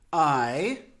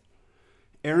I,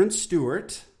 Aaron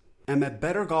Stewart, am a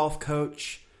better golf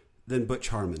coach than Butch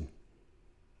Harmon.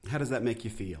 How does that make you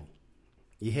feel?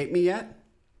 You hate me yet?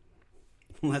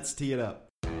 Let's tee it up.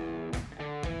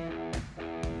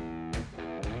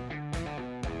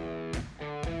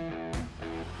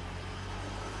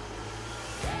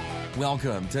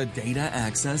 Welcome to Data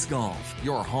Access Golf,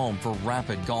 your home for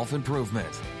rapid golf improvement.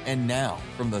 And now,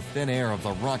 from the thin air of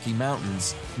the Rocky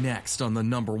Mountains, next on the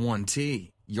number one tee,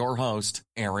 your host,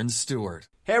 Aaron Stewart.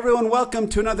 Hey everyone, welcome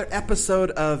to another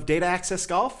episode of Data Access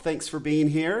Golf. Thanks for being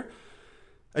here.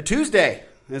 A Tuesday,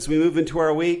 as we move into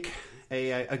our week,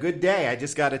 a good day. I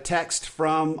just got a text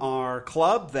from our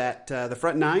club that the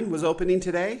front nine was opening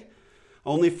today,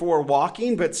 only for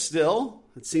walking, but still.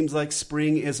 It seems like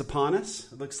spring is upon us.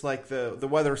 It looks like the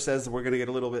weather says that we're going to get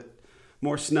a little bit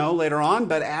more snow later on.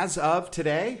 But as of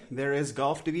today, there is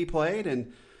golf to be played.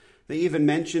 And they even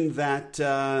mentioned that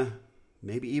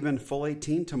maybe even full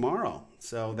 18 tomorrow.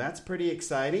 So that's pretty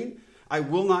exciting. I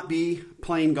will not be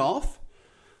playing golf.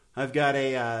 I've got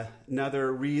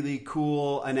another really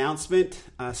cool announcement.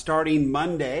 Starting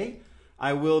Monday,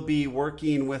 I will be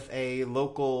working with a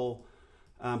local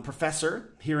professor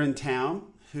here in town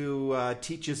who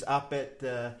teaches up at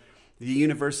the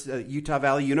university, Utah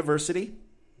Valley University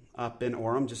up in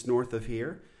Orem, just north of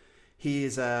here.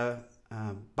 He's a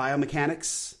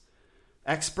biomechanics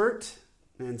expert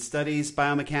and studies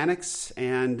biomechanics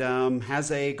and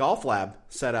has a golf lab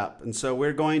set up. And so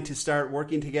we're going to start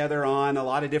working together on a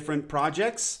lot of different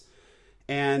projects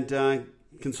and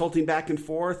consulting back and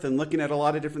forth and looking at a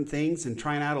lot of different things and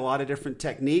trying out a lot of different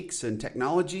techniques and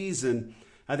technologies, and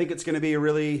I think it's going to be a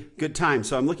really good time.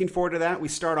 So I'm looking forward to that. We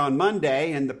start on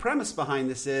Monday, and the premise behind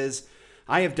this is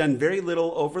I have done very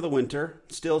little over the winter,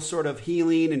 still sort of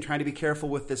healing and trying to be careful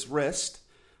with this wrist.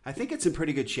 I think it's in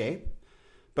pretty good shape,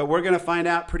 but we're going to find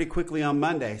out pretty quickly on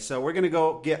Monday. So we're going to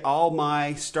go get all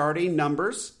my starting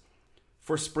numbers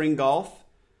for spring golf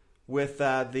with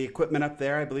the equipment up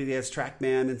there. I believe he has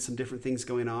TrackMan and some different things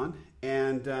going on.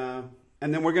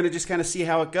 And then we're going to just kind of see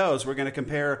how it goes. We're going to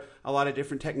compare a lot of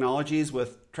different technologies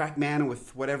with TrackMan and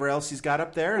with whatever else he's got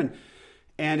up there.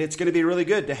 And it's going to be really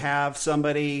good to have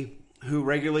somebody who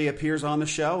regularly appears on the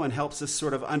show and helps us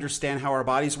sort of understand how our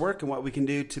bodies work and what we can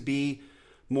do to be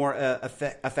more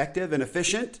effective and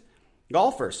efficient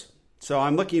golfers. So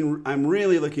I'm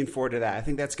really looking forward to that. I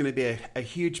think that's going to be a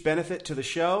huge benefit to the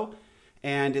show.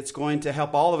 And it's going to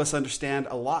help all of us understand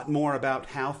a lot more about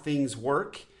how things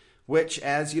work, which,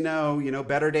 as you know,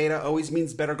 better data always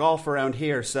means better golf around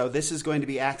here. So this is going to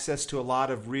be access to a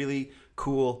lot of really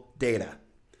cool data.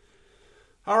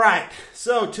 All right,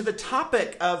 so to the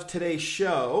topic of today's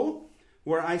show,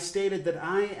 where I stated that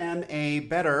I am a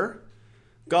better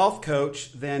golf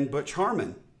coach than Butch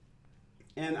Harmon.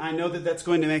 And I know that that's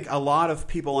going to make a lot of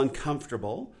people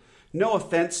uncomfortable. No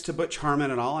offense to Butch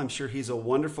Harmon at all. I'm sure he's a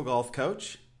wonderful golf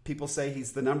coach. People say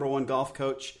he's the number one golf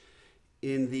coach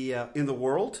in the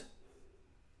world,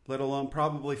 let alone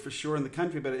probably for sure in the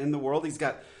country, but in the world. He's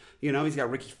got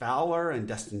Ricky Fowler and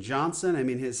Dustin Johnson. I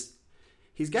mean,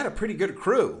 he's got a pretty good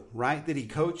crew, right, that he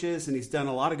coaches, and he's done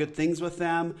a lot of good things with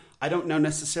them. I don't know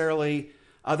necessarily,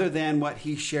 other than what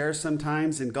he shares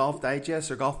sometimes in Golf Digest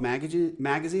or Golf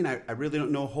Magazine, I really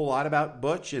don't know a whole lot about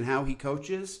Butch and how he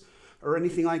coaches or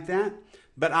anything like that.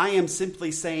 But I am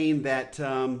simply saying that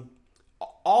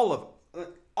all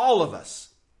of us,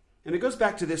 and it goes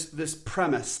back to this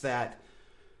premise that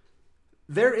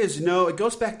it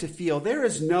goes back to feel. There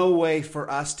is no way for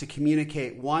us to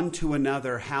communicate one to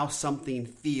another how something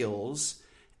feels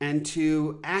and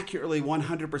to accurately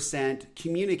 100%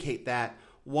 communicate that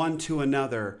one to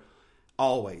another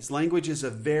always. Language is a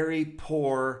very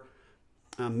poor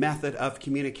method of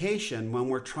communication when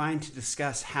we're trying to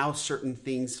discuss how certain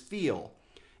things feel.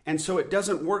 And so it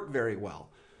doesn't work very well.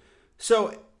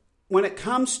 So when it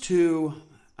comes to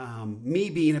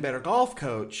me being a better golf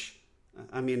coach,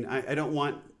 I mean, I don't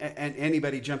want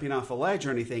anybody jumping off a ledge or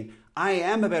anything. I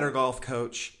am a better golf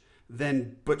coach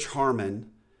than Butch Harmon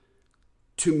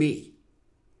to me.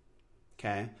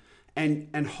 Okay?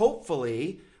 And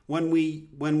hopefully when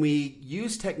we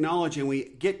use technology and we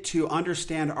get to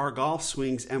understand our golf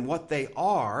swings and what they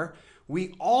are,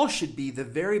 we all should be the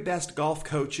very best golf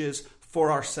coaches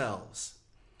for ourselves.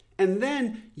 And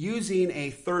then using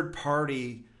a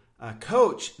third-party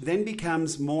coach then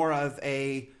becomes more of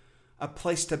a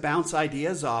place to bounce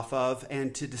ideas off of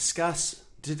and to discuss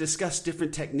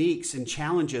different techniques and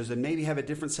challenges and maybe have a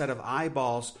different set of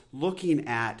eyeballs looking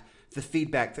at the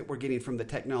feedback that we're getting from the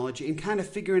technology and kind of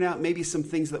figuring out maybe some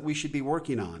things that we should be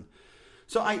working on.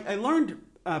 So I learned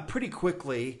pretty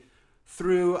quickly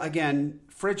through, again,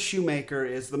 Fred Shoemaker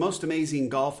is the most amazing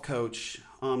golf coach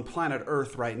on planet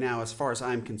Earth right now, as far as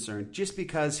I'm concerned, just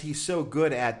because he's so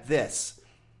good at this.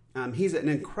 He's an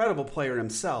incredible player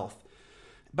himself.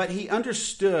 But he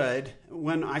understood,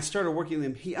 when I started working with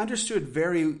him, he understood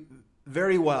very,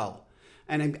 very well.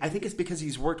 And I think it's because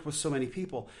he's worked with so many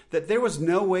people, that there was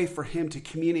no way for him to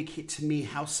communicate to me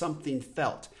how something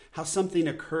felt, how something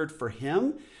occurred for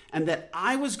him, and that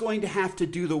I was going to have to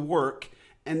do the work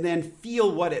and then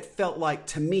feel what it felt like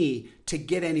to me to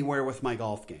get anywhere with my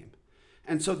golf game.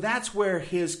 And so that's where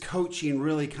his coaching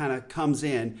really kind of comes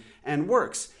in and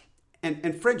works.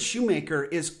 And Fred Shoemaker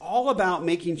is all about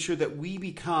making sure that we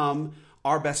become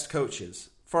our best coaches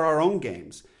for our own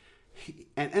games.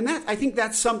 And that, I think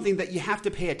that's something that you have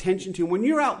to pay attention to. When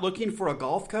you're out looking for a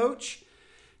golf coach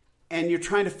and you're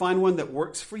trying to find one that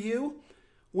works for you,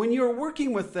 when you're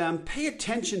working with them, pay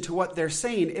attention to what they're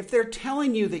saying. If they're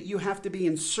telling you that you have to be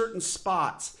in certain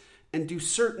spots and do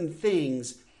certain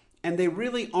things, and they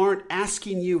really aren't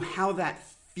asking you how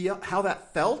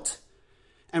that felt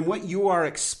and what you are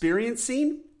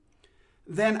experiencing,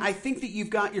 then I think that you've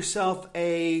got yourself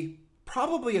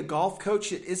probably a golf coach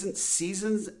that isn't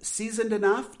seasoned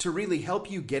enough to really help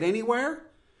you get anywhere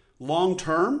long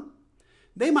term.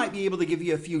 They might be able to give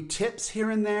you a few tips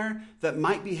here and there that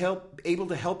might be able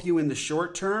to help you in the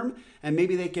short term, and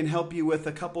maybe they can help you with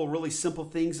a couple really simple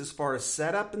things as far as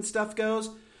setup and stuff goes.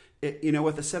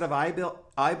 With a set of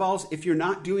eyeballs, if you're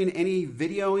not doing any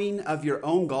videoing of your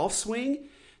own golf swing,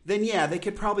 then yeah, they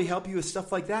could probably help you with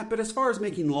stuff like that. But as far as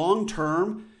making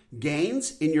long-term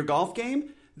gains in your golf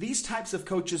game, these types of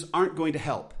coaches aren't going to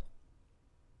help.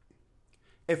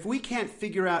 If we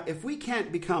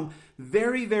can't become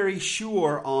very, very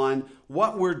sure on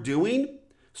what we're doing,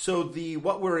 so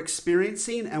what we're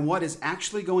experiencing and what is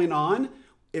actually going on,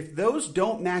 if those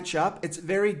don't match up, it's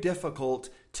very difficult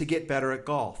to get better at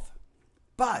golf.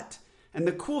 And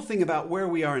the cool thing about where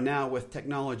we are now with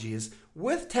technology is,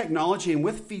 with technology and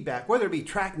with feedback, whether it be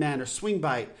TrackMan or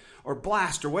SwingBite or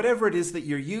Blast or whatever it is that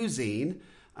you're using,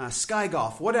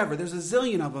 SkyGolf, whatever, there's a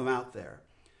zillion of them out there.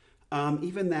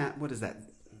 Even that, what is that,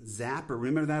 Zap, or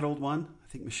remember that old one?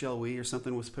 I think Michelle Wee or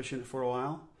something was pushing it for a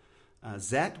while.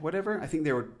 Zet, whatever. I think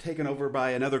they were taken over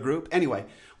by another group. Anyway,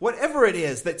 whatever it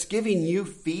is that's giving you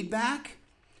feedback,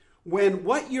 when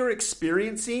what you're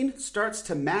experiencing starts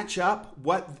to match up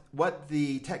what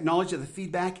the technology of the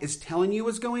feedback is telling you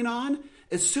is going on,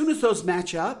 as soon as those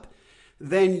match up,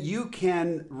 then you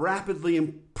can rapidly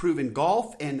improve in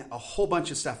golf and a whole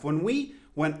bunch of stuff. When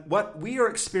what we are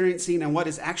experiencing and what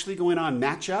is actually going on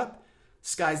match up,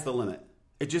 sky's the limit.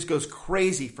 It just goes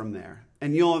crazy from there.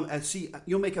 And you'll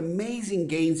make amazing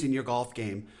gains in your golf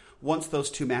game once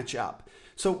those two match up.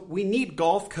 So we need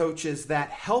golf coaches that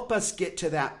help us get to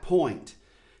that point.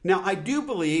 Now, I do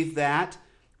believe that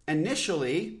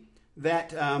initially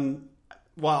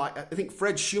while I think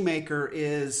Fred Shoemaker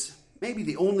is maybe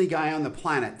the only guy on the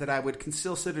planet that I would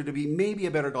consider to be maybe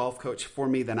a better golf coach for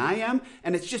me than I am.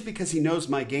 And it's just because he knows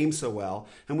my game so well.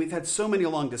 And we've had so many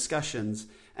long discussions,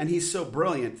 and he's so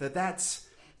brilliant that's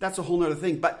a whole nother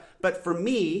thing. But for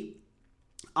me,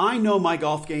 I know my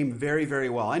golf game very, very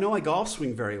well. I know my golf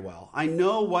swing very well. I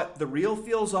know what the real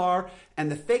feels are and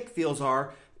the fake feels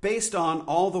are based on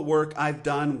all the work I've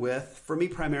done with, for me,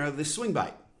 primarily the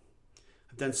SwingBite.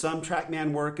 I've done some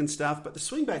TrackMan work and stuff, but the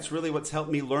SwingBite's really what's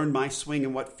helped me learn my swing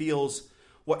and what feels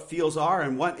are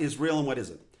and what is real and what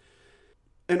isn't.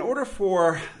 In order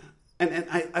for, and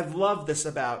I've loved this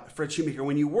about Fred Shoemaker,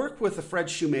 when you work with a Fred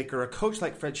Shoemaker, a coach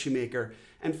like Fred Shoemaker,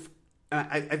 and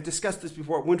I've discussed this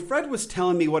before. When Fred was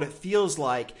telling me what it feels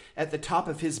like at the top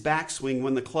of his backswing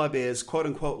when the club is, quote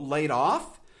unquote, laid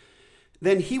off,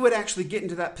 then he would actually get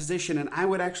into that position and I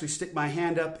would actually stick my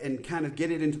hand up and kind of get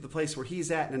it into the place where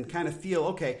he's at and kind of feel,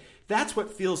 okay, that's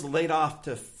what feels laid off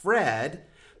to Fred,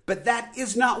 but that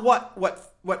is not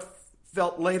what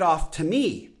felt laid off to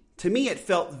me. To me, it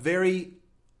felt very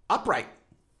upright.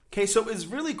 Okay, so it was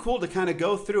really cool to kind of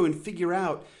go through and figure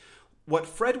out what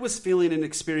Fred was feeling and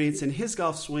experiencing in his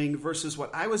golf swing versus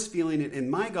what I was feeling in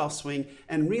my golf swing,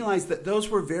 and realize that those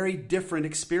were very different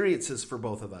experiences for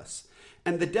both of us.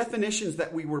 And the definitions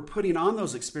that we were putting on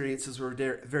those experiences were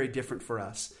very different for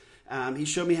us. He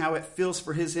showed me how it feels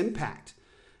for his impact.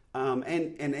 And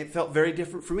it felt very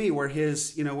different for me, where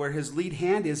his lead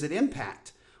hand is at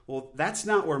impact. Well, that's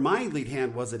not where my lead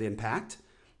hand was at impact.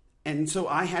 And so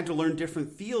I had to learn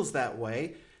different feels that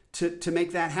way to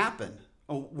make that happen.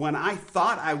 When I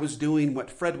thought I was doing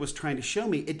what Fred was trying to show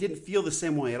me, it didn't feel the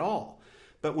same way at all.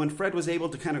 But when Fred was able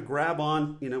to kind of grab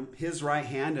on, his right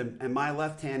hand and my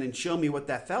left hand and show me what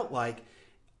that felt like,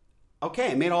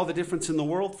 okay, it made all the difference in the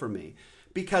world for me.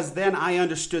 because then I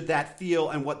understood that feel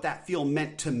and what that feel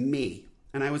meant to me.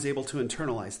 And I was able to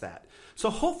internalize that. So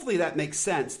hopefully that makes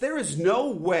sense. There is no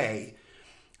way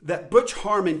that Butch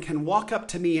Harmon can walk up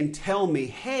to me and tell me,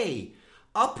 hey,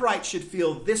 upright should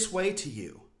feel this way to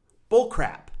you.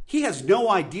 Bullcrap. He has no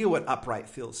idea what upright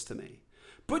feels to me.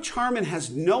 Butch Harmon has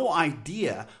no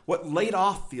idea what laid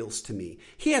off feels to me.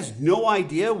 He has no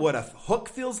idea what a hook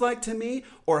feels like to me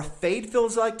or a fade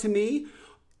feels like to me.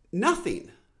 Nothing.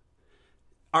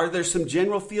 Are there some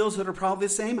general feels that are probably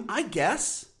the same? I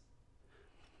guess.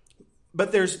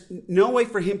 But there's no way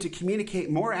for him to communicate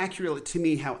more accurately to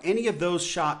me how any of those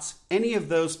shots, any of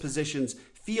those positions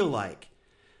feel like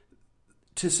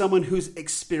to someone who's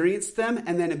experienced them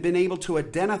and then been able to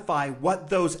identify what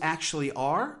those actually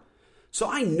are. So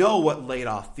I know what laid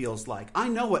off feels like. I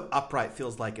know what upright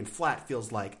feels like and flat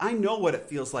feels like. I know what it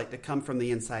feels like to come from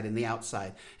the inside and the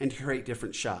outside and to create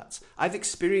different shots. I've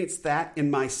experienced that in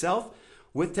myself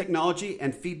with technology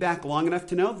and feedback long enough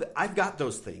to know that I've got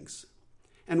those things.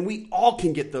 And we all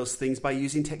can get those things by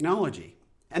using technology.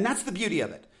 And that's the beauty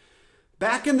of it.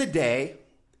 Back in the day,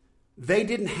 they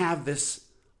didn't have this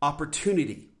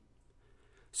opportunity.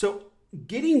 So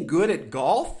getting good at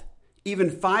golf, even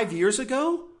 5 years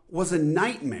ago, was a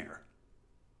nightmare.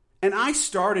 And I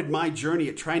started my journey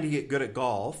at trying to get good at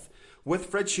golf with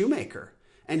Fred Shoemaker.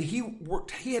 And he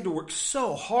had to work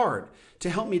so hard to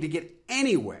help me to get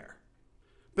anywhere.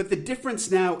 But the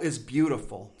difference now is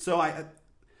beautiful. So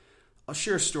I'll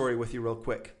share a story with you real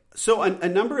quick. So a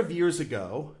number of years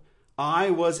ago, I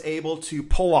was able to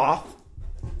pull off,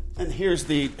 and here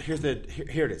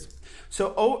it is.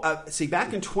 So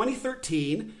back in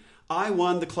 2013, I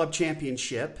won the club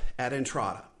championship at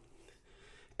Entrada.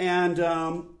 And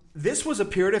this was a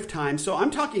period of time, so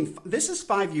I'm talking, this is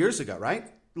 5 years ago, right?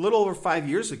 A little over 5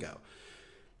 years ago.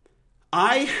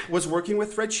 I was working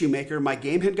with Fred Shoemaker. My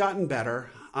game had gotten better.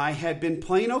 I had been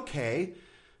playing okay,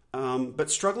 but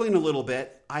struggling a little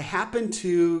bit. I happened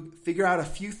to figure out a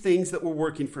few things that were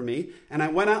working for me, and I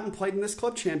went out and played in this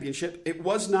club championship. It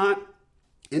was not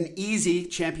an easy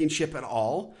championship at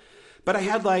all, but I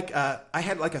had like a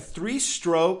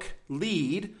 3-stroke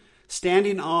lead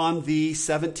standing on the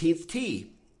 17th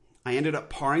tee. I ended up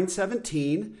parring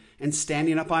 17 and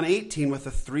standing up on 18 with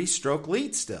a 3-stroke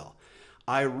lead still.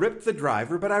 I ripped the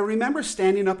driver, but I remember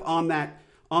standing up on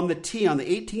the tee, on the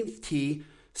 18th tee,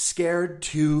 scared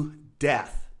to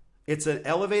death. It's an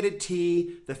elevated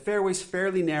tee. The fairway's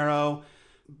fairly narrow,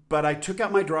 but I took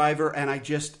out my driver and I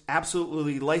just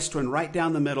absolutely laced one right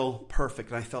down the middle. Perfect.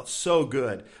 And I felt so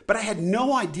good, but I had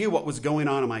no idea what was going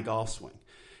on in my golf swing.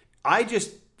 I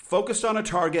just focused on a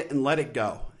target and let it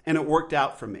go, and it worked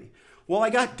out for me. Well, I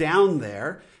got down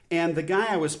there, and the guy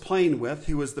I was playing with,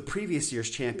 who was the previous year's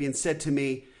champion, said to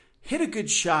me, hit a good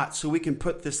shot so we can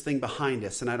put this thing behind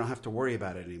us and I don't have to worry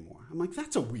about it anymore. I'm like,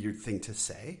 that's a weird thing to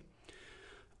say.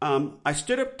 I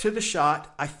stood up to the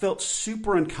shot. I felt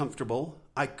super uncomfortable.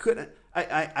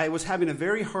 I was having a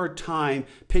very hard time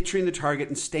picturing the target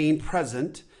and staying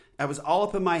present. I was all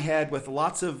up in my head with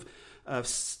lots of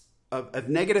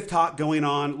negative talk going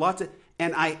on,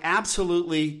 and I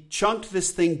absolutely chunked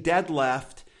this thing dead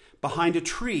left behind a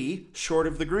tree short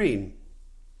of the green.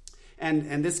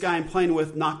 And this guy I'm playing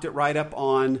with knocked it right up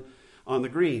on the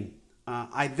green.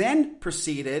 I then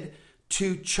proceeded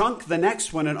to chunk the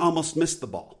next one and almost missed the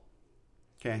ball.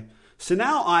 Okay, so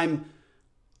now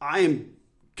I am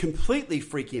completely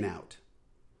freaking out.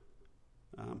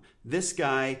 This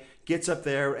guy gets up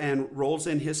there and rolls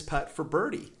in his putt for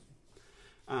birdie.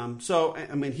 So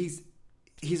I mean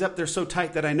he's up there so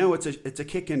tight that I know it's a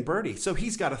kick in birdie. So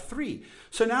he's got a 3.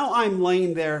 So now I'm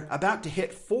laying there about to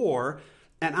hit 4.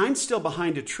 And I'm still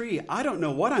behind a tree. I don't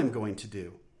know what I'm going to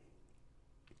do.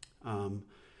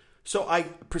 So I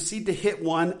proceed to hit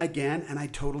 1 again, and I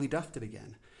totally duffed it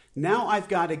again. Now I've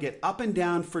got to get up and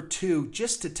down for 2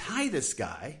 just to tie this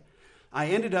guy. I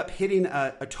ended up hitting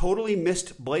a totally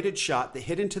missed bladed shot that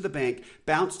hit into the bank,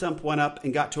 bounced one up,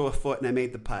 and got to a foot, and I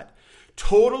made the putt.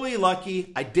 Totally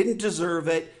lucky. I didn't deserve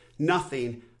it.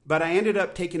 Nothing. But I ended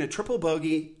up taking a triple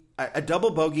bogey, a double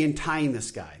bogey, and tying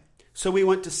this guy. So we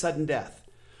went to sudden death.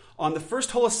 On the first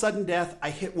hole of sudden death,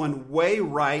 I hit one way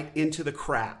right into the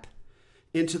crap,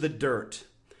 into the dirt.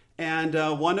 And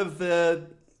now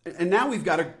we've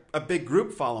got a big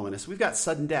group following us. We've got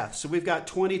sudden death. So we've got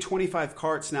 20, 25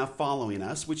 carts now following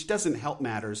us, which doesn't help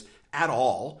matters at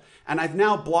all. And I've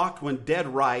now blocked one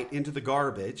dead right into the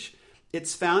garbage.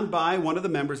 It's found by one of the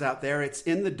members out there. It's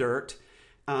in the dirt.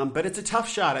 But it's a tough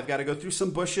shot. I've got to go through some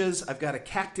bushes. I've got a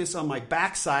cactus on my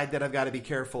backside that I've got to be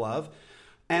careful of.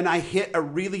 and I hit a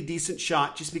really decent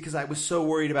shot just because I was so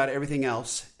worried about everything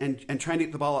else and trying to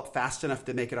get the ball up fast enough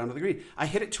to make it onto the green. I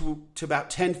hit it to about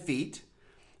 10 feet.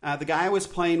 The guy I was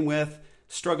playing with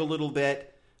struggled a little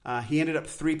bit. He ended up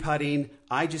 3-putting.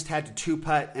 I just had to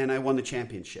 2-putt, and I won the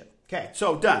championship. Okay,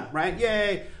 so done, right?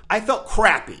 Yay. I felt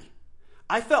crappy.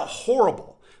 I felt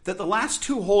horrible that the last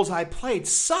 2 holes I played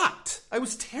sucked. I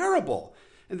was terrible.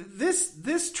 And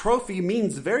this trophy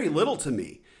means very little to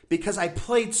me because I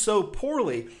played so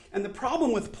poorly. And the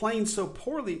problem with playing so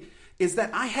poorly is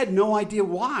that I had no idea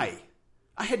why.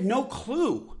 I had no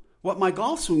clue what my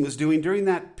golf swing was doing during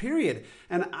that period.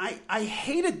 And I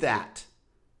hated that.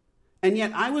 And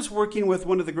yet I was working with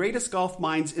one of the greatest golf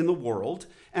minds in the world,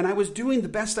 and I was doing the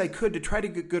best I could to try to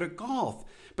get good at golf.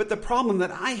 But the problem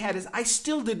that I had is I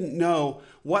still didn't know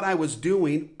what I was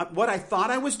doing. What I thought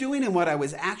I was doing and what I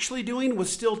was actually doing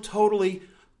was still totally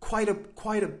quite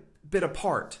a bit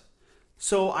apart.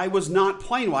 So I was not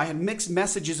playing well. I had mixed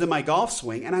messages in my golf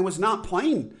swing, and I was not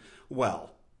playing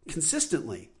well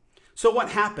consistently. So what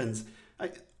happens?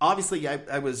 Obviously, I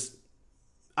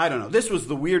don't know. This was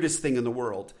the weirdest thing in the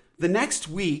world. The next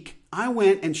week, I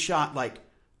went and shot like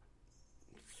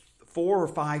 4 or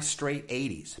 5 straight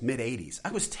 80s, mid-80s.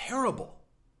 I was terrible.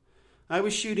 I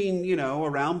was shooting,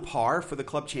 around par for the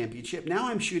club championship. Now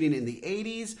I'm shooting in the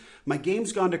 80s. My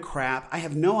game's gone to crap. I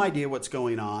have no idea what's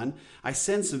going on. I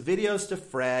send some videos to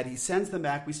Fred. He sends them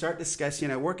back. We start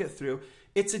discussing. I work it through.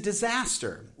 It's a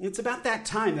disaster. It's about that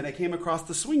time that I came across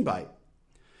the Swing Bite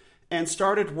and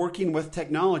started working with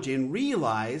technology and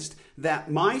realized that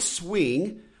my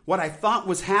swing, what I thought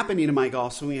was happening in my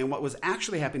golf swing and what was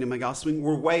actually happening in my golf swing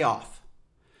were way off.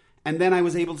 And then I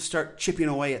was able to start chipping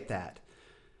away at that.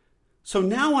 So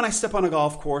now when I step on a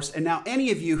golf course, and now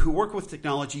any of you who work with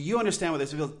technology, you understand what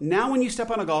this is. Now when you step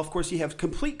on a golf course, you have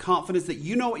complete confidence that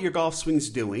you know what your golf swing's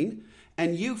doing,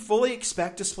 and you fully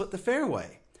expect to split the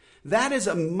fairway. That is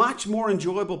a much more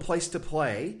enjoyable place to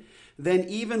play than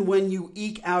even when you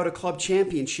eke out a club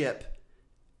championship.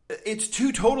 It's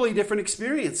 2 totally different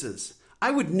experiences. I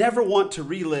would never want to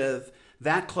relive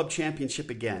that club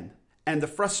championship again. And the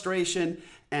frustration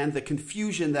and the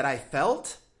confusion that I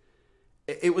felt,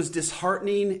 it was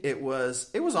disheartening. It was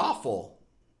awful.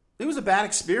 It was a bad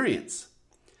experience.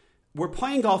 Where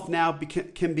playing golf now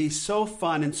can be so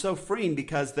fun and so freeing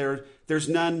because there's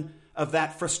none of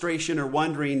that frustration or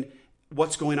wondering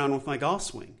what's going on with my golf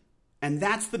swing. And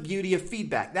that's the beauty of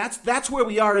feedback. That's where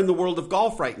we are in the world of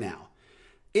golf right now.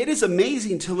 It is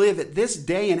amazing to live at this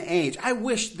day and age. I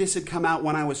wish this had come out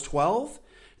when I was 12.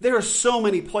 There are so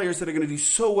many players that are going to do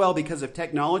so well because of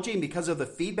technology and because of the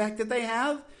feedback that they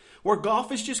have, where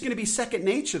golf is just going to be second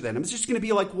nature then. It's just going to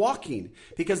be like walking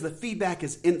because the feedback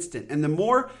is instant. And the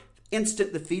more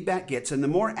instant the feedback gets and the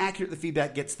more accurate the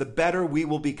feedback gets, the better we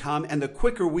will become and the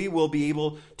quicker we will be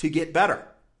able to get better.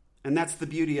 And that's the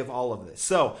beauty of all of this.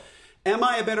 So, am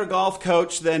I a better golf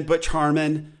coach than Butch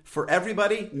Harmon for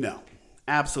everybody? No.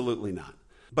 Absolutely not.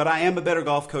 But I am a better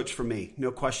golf coach for me.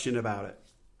 No question about it.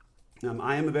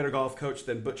 I am a better golf coach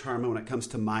than Butch Harmon when it comes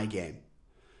to my game.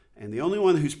 And the only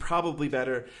one who's probably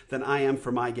better than I am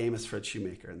for my game is Fred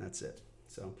Shoemaker, and that's it.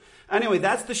 So anyway,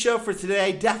 that's the show for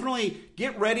today. Definitely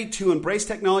get ready to embrace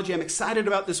technology. I'm excited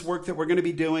about this work that we're going to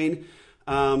be doing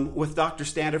with Dr.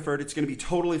 Standiford. It's going to be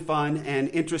totally fun and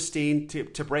interesting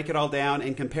to break it all down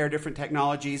and compare different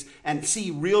technologies and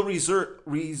see real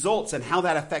results and how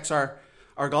that affects our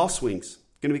golf swings.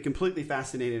 Going to be completely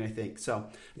fascinating, I think. So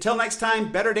until next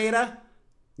time, better data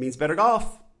means better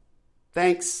golf.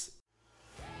 Thanks.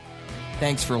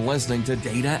 Thanks for listening to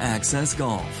Data Access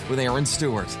Golf with Aaron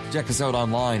Stewart. Check us out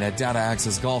online at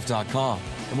dataaccessgolf.com,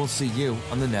 and we'll see you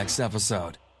on the next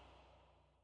episode.